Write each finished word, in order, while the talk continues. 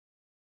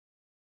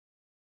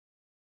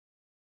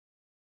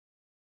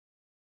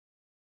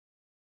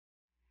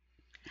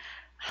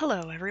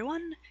Hello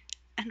everyone,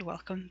 and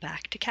welcome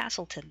back to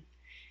Castleton.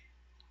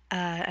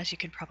 As you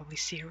can probably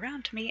see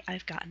around me,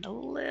 I've gotten a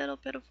little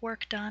bit of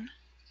work done.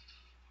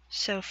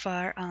 So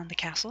far on the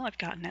castle, I've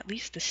gotten at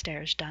least the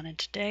stairs done, and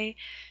today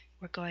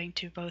we're going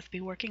to both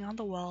be working on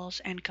the walls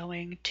and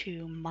going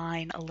to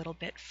mine a little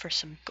bit for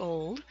some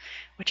gold,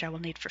 which I will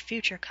need for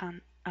future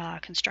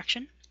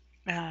construction.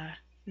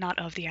 Not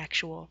of the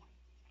actual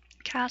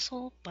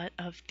castle, but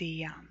of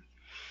the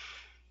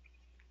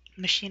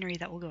machinery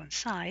that will go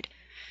inside.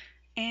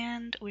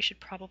 And we should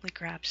probably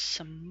grab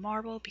some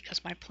marble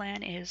because my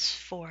plan is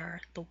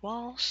for the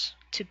walls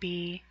to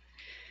be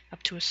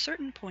up to a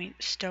certain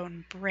point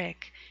stone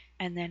brick,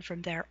 and then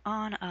from there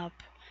on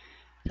up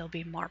they'll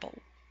be marble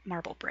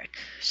brick,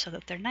 so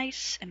that they're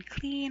nice and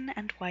clean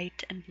and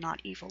white and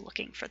not evil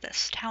looking for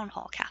this town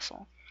hall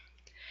castle.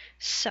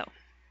 So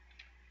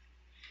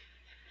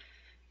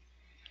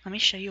let me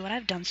show you what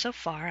I've done so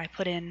far. I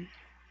put in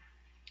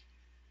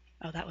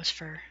that was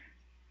for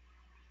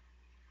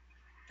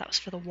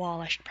the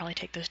wall. I should probably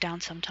take those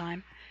down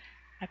sometime.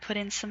 I put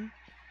in some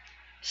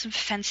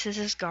fences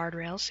as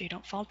guardrails so you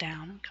don't fall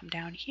down. Come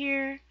down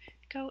here,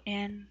 go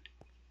in,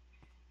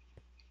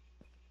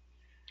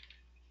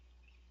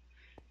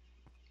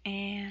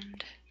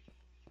 and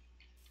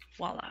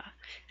voila.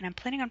 And I'm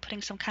planning on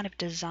putting some kind of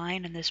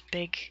design in this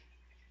big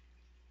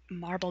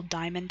marble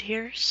diamond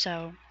here,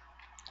 so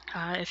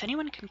if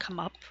anyone can come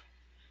up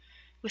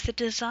with a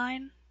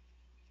design,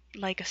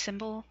 like a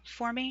symbol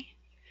for me,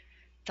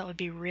 that would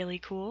be really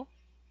cool.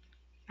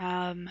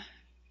 I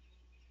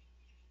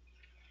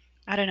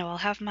don't know, I'll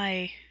have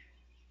my...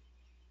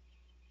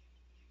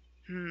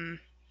 I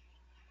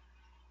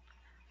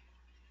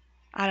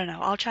don't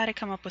know, I'll try to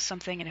come up with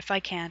something, and if I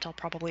can't, I'll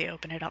probably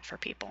open it up for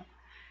people.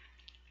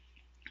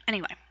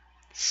 Anyway,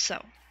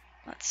 so,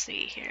 let's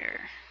see here.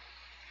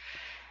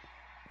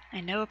 I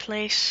know a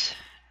place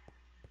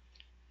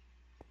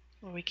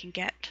where we can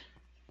get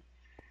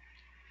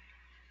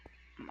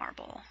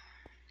marble.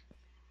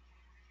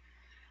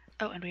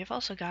 Oh, and we have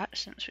also got,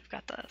 since we've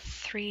got the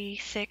 3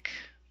 thick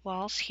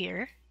walls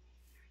here,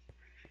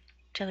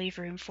 to leave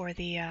room for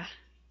the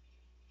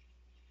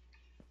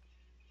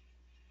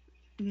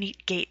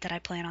neat gate that I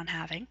plan on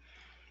having.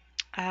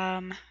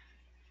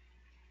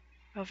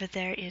 Over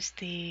there is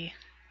the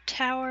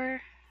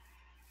tower,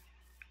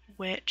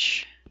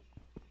 which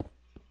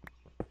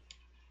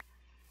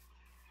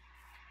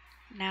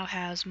now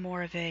has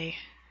more of a...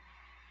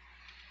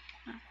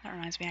 Oh, that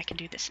reminds me, I can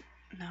do this.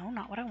 No,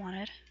 not what I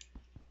wanted.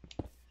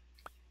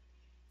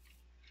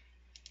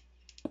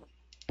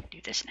 Do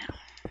this now.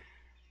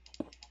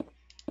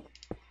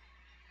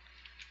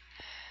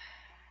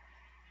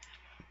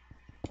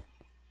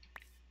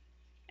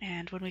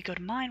 And when we go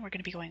to mine, we're going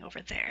to be going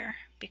over there,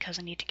 because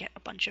I need to get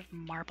a bunch of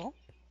marble.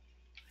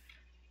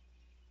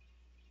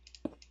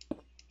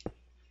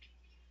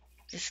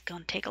 This is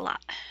going to take a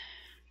lot.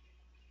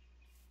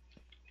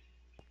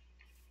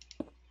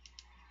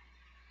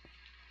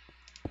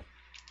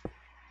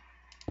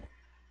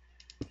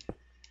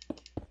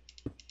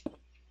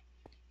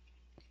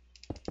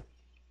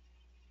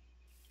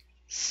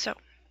 So,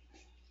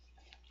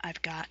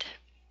 I've got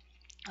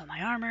all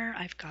my armor,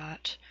 I've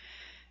got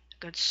a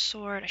good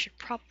sword. I should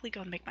probably go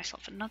and make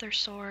myself another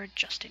sword,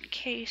 just in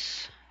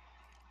case.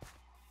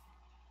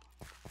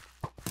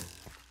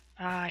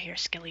 Here,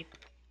 Skelly.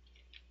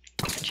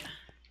 Gotcha.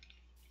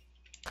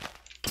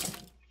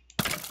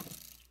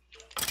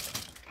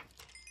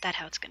 That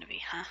how it's gonna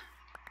be, huh?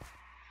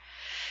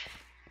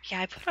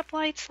 Yeah, I put up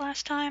lights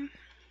last time.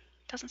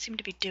 Doesn't seem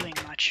to be doing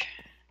much.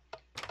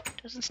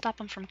 Doesn't stop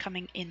them from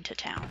coming into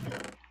town.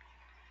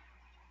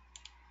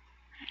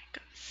 I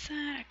got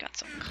that, I got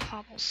some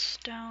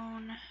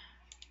cobblestone.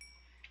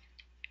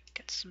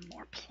 Get some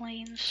more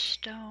plain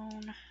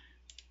stone.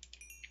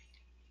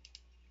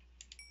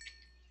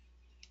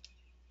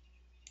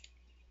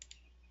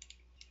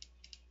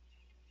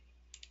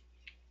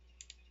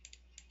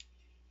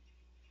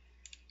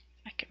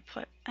 I can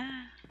put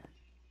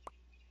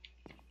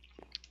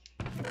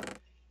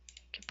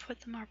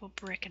the marble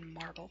brick and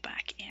marble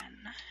back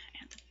in.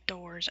 And the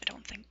doors, I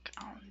don't think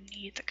I'll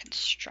need the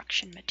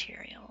construction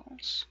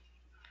materials.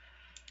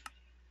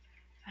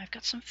 I've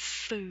got some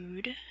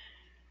food.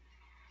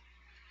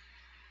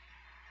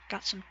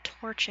 Got some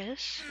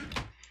torches.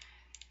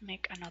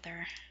 Make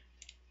another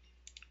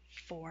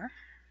 4.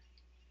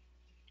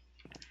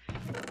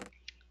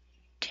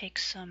 Take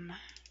some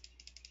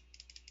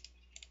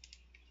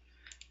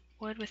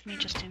wood with me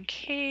just in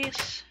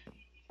case.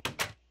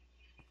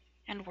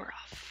 And we're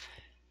off.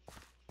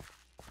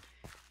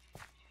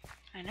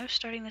 I know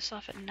starting this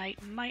off at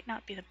night might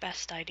not be the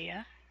best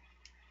idea.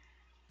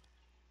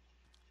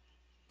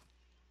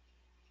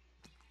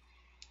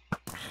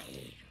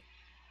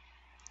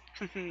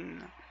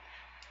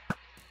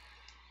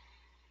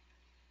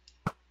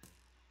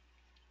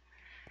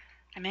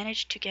 I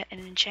managed to get an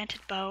enchanted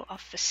bow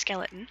off the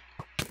skeleton.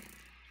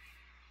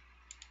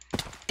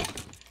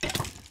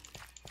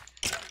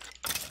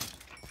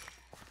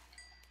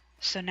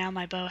 So now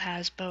my bow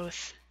has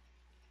both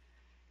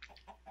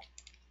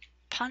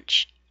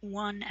punch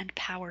 1 and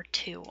power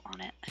 2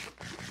 on it.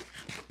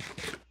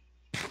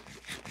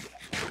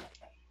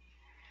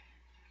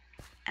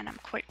 And I'm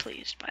quite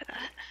pleased by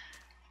that.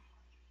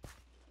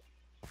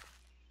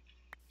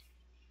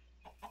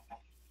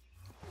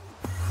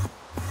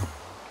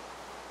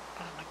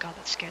 Oh my god,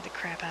 that scared the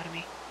crap out of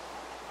me.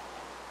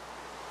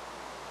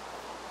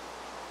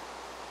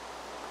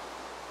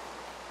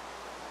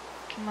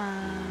 Come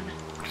on.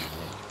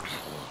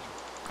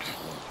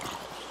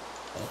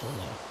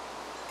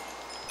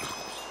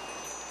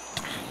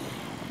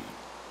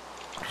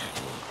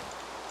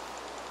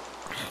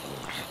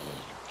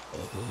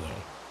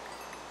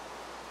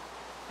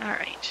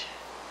 Alright.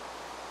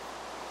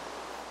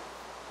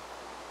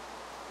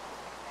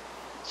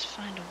 Let's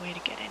find a way to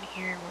get in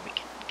here where we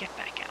can get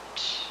back out.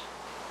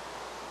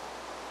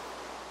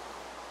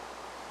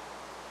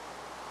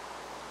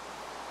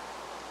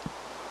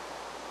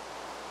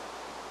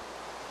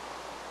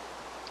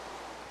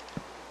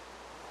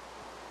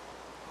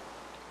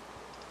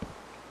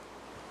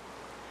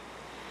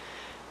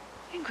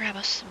 And grab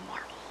us some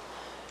marble.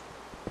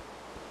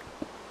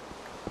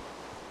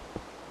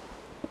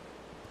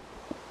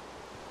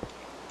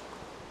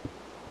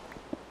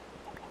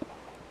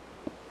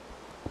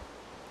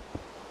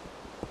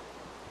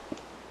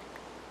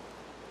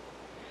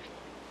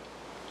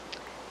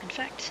 In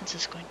fact, since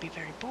it's going to be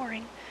very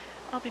boring,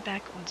 I'll be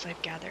back once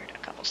I've gathered a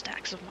couple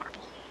stacks of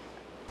marble.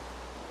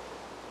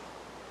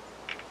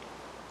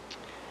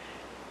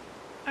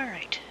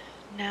 Alright,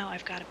 now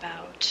I've got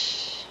about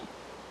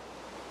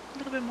a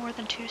little bit more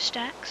than 2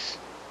 stacks,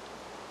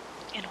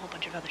 and a whole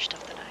bunch of other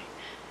stuff that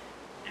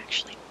I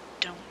actually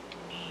don't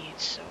need,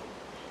 so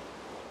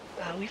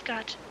we've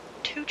got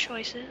 2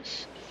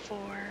 choices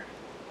for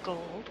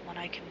gold when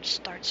I can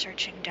start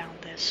searching down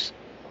this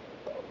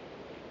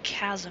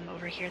chasm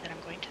over here that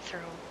I'm going to throw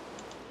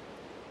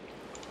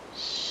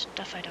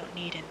stuff I don't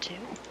need into.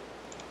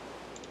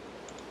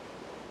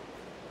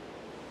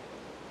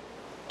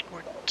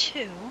 Or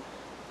 2,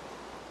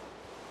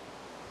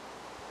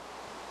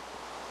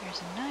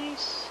 there's a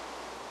nice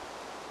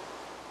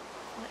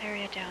little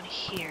area down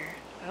here.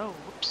 Oh,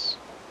 whoops.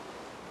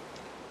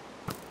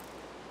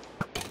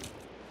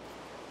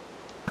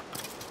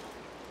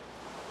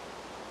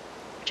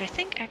 Which I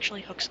think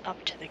actually hooks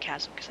up to the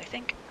chasm, because I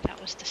think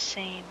that was the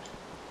same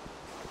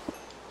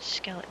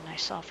skeleton I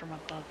saw from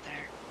above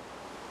there.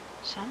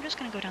 So I'm just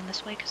going to go down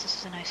this way, because this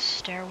is a nice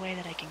stairway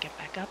that I can get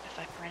back up if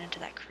I run into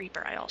that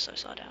creeper I also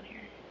saw down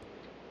here.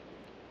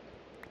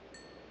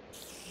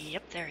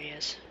 Yep, there he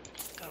is.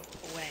 Go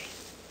away.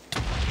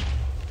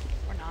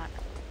 Or not.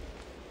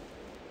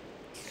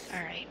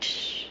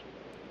 Alright.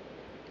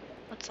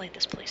 Let's light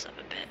this place up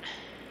a bit.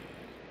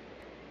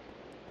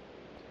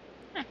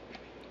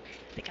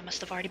 I think I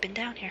must have already been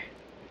down here.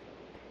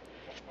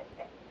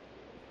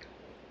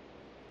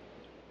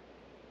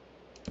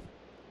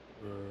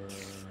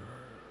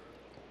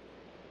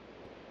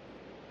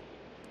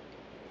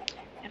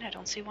 And I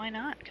don't see why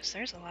not, because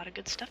there's a lot of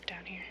good stuff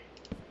down here.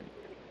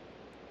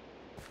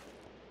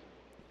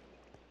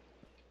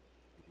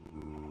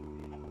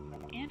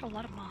 And a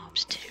lot of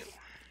mobs, too.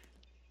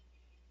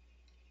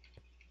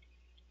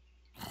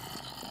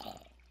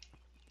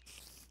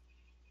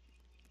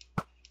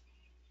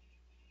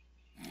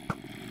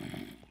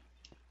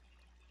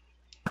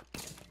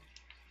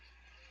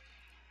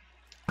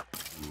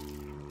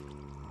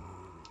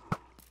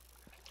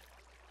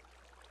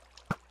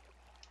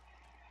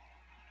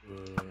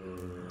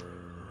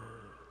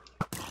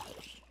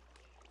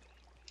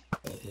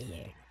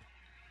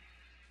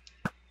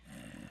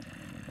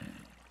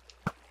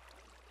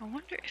 I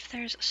wonder if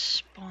there's a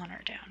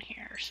spawner down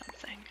here or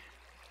something.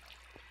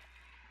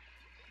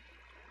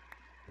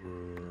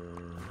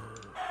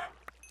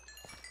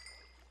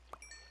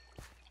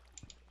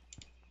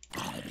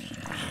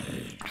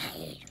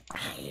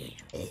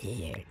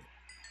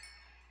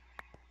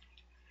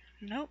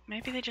 Nope,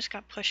 maybe they just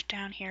got pushed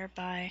down here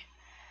by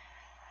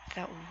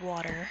that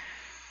water.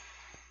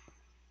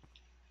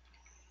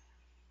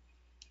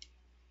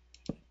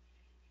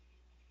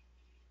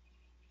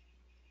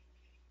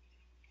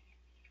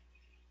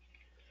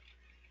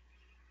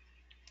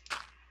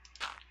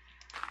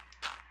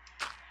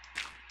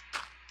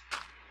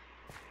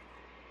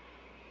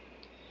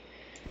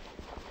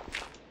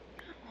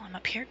 While I'm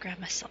up here, grab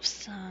myself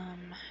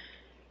some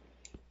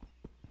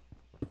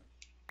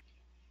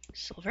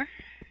silver.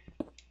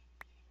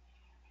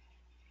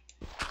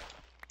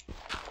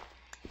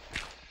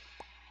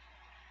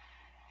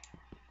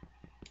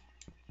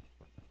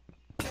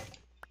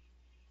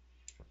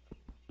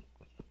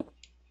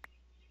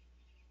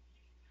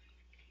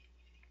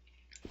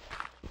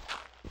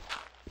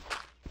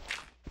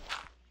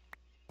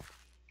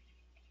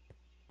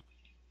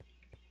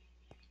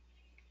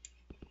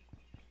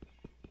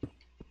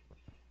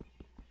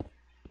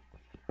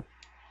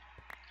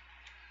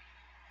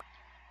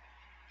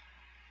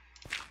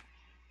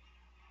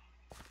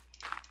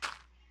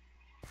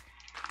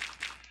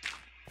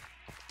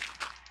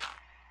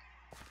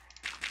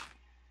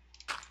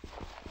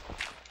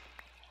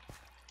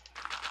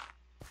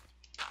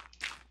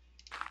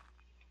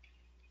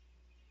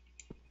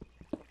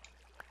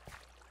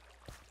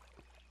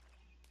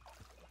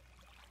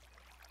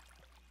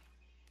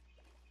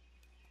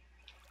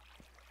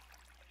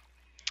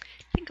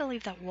 think I'll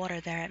leave that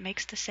water there. It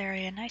makes this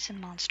area nice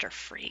and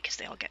monster-free, because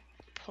they all get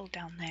pulled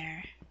down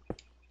there.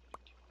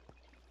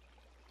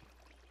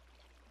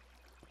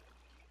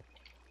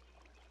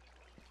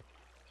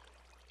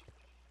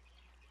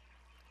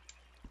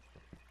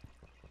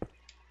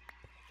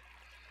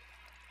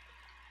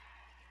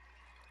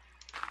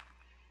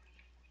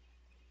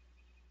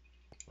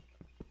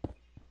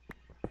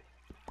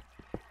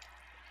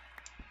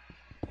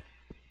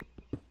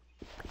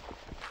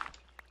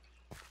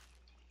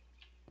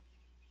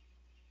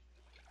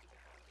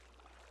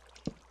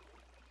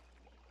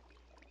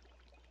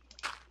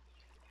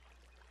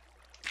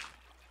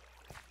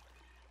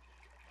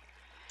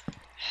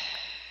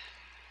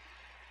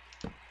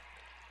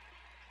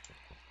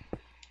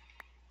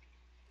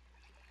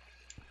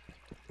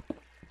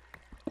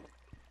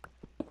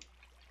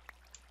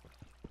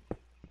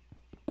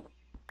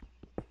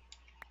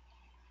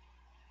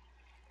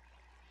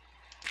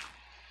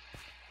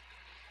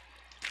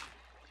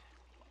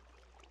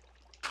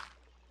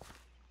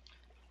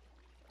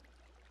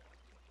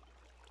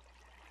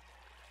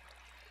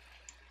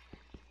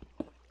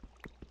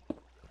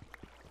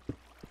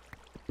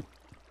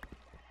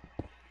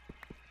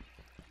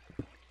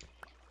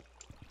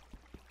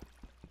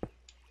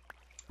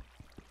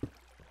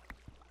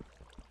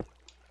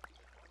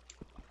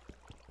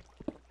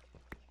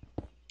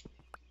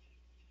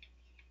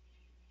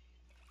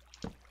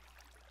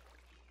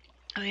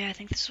 Oh yeah, I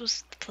think this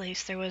was the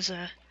place. There was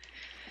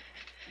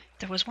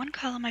one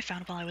column I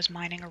found while I was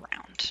mining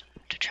around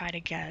to try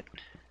to get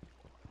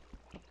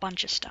a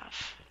bunch of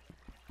stuff.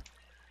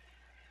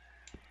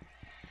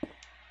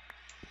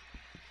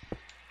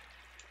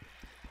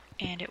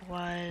 And it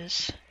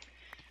was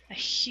a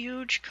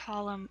huge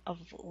column of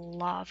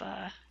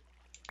lava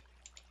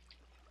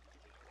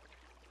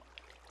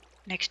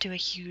next to a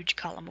huge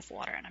column of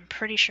water, and I'm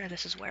pretty sure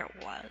this is where it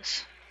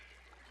was.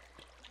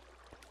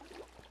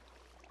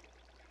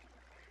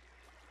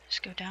 Let's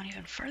go down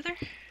even further.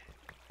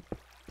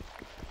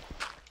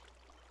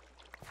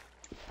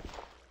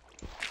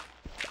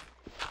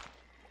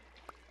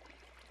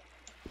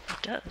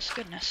 It does,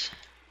 goodness.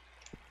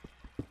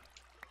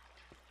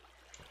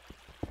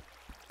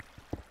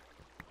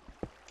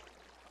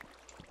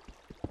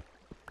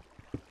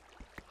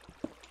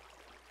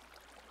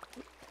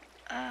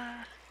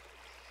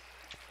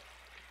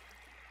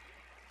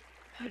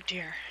 Oh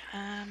dear.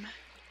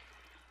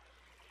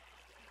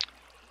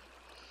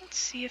 Let's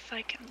see if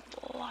I can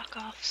block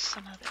off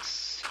some of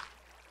this.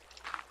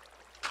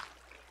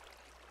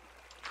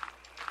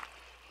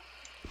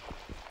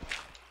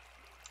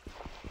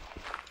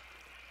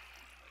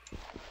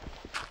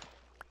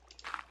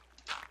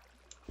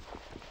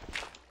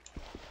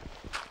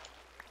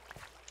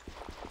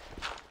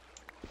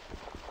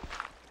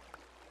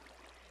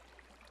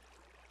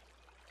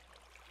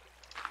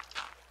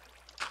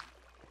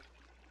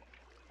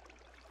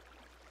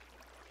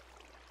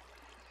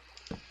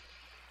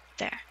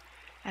 There.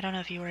 I don't know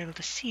if you were able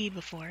to see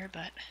before,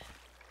 but...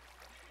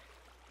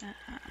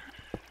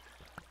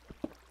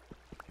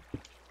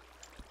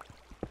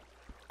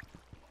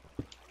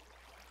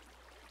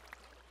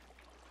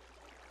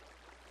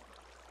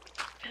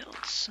 build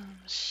some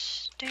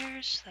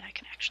stairs so that I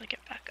can actually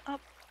get back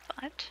up,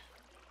 but...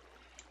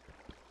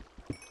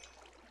 I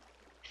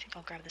think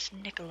I'll grab this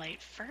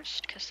nickelite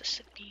first, because this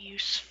would be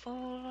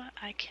useful.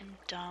 I can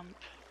dump...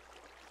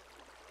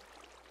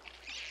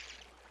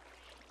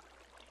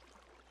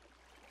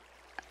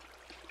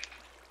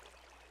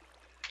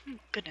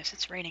 Goodness,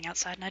 it's raining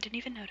outside and I didn't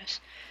even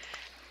notice.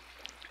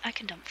 I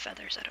can dump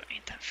feathers, I don't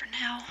need that for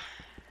now.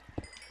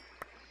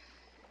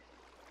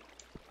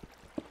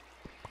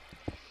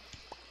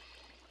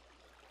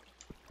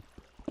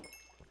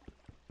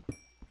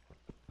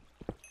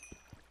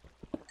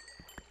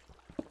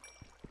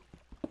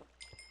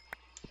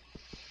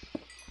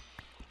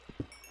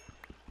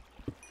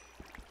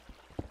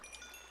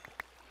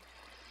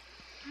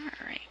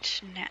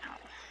 Alright, now...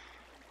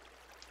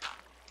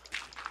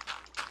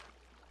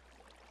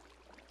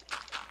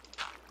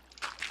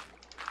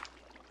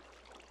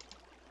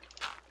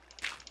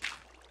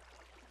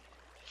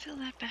 fill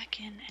that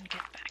back in and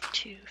get back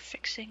to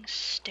fixing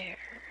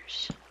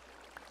stairs.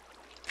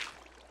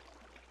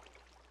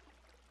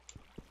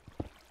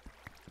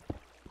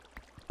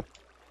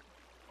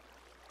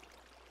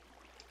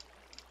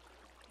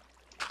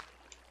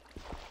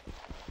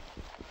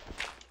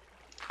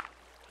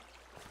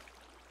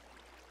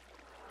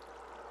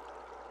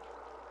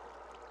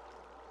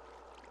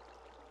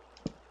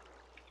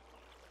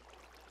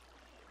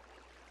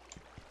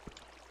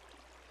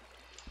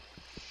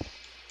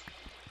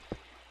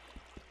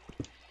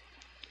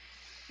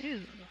 Ooh,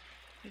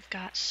 we've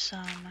got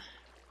some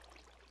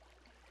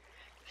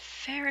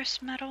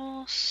ferrous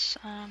metal,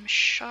 some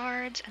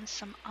shards, and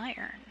some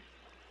iron.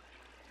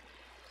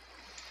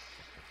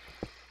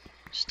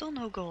 Still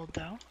no gold,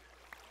 though.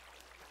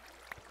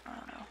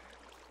 Oh no.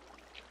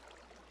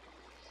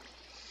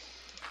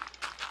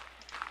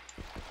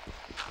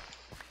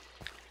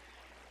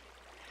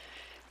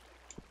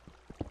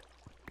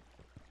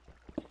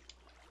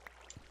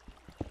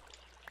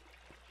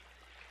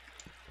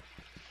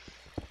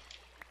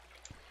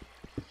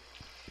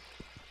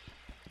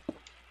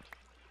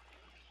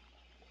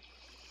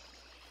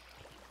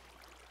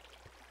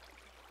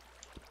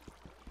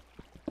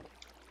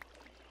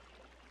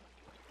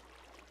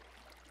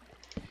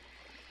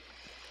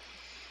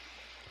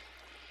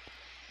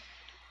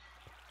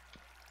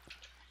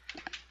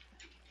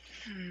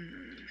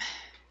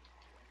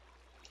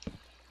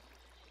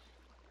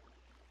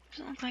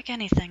 Doesn't look like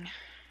anything.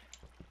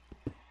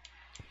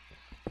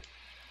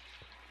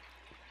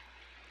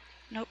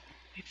 Nope,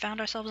 we found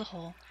ourselves a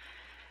hole.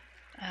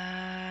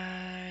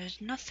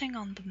 There's nothing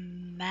on the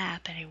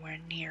map anywhere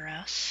near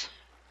us.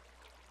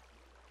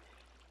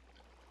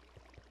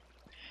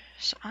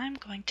 So I'm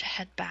going to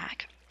head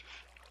back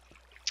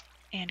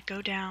and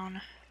go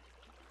down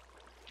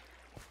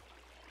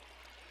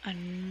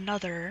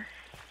another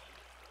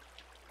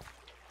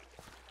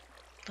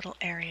little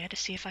area to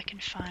see if I can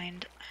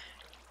find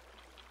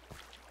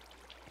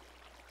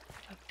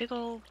a big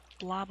old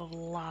blob of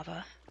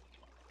lava,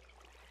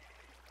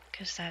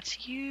 because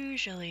that's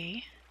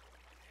usually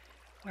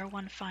where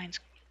one finds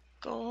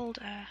gold.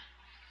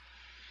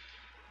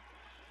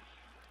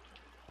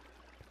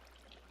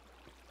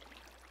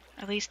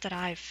 At least that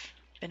I've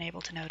been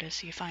able to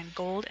notice. You find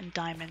gold and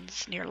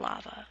diamonds near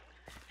lava,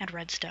 and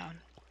redstone.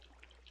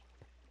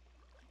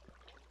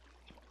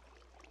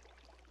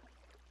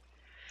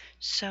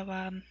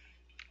 So,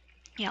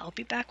 yeah, I'll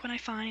be back when I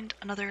find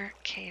another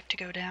cave to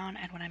go down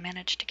and when I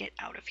manage to get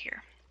out of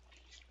here.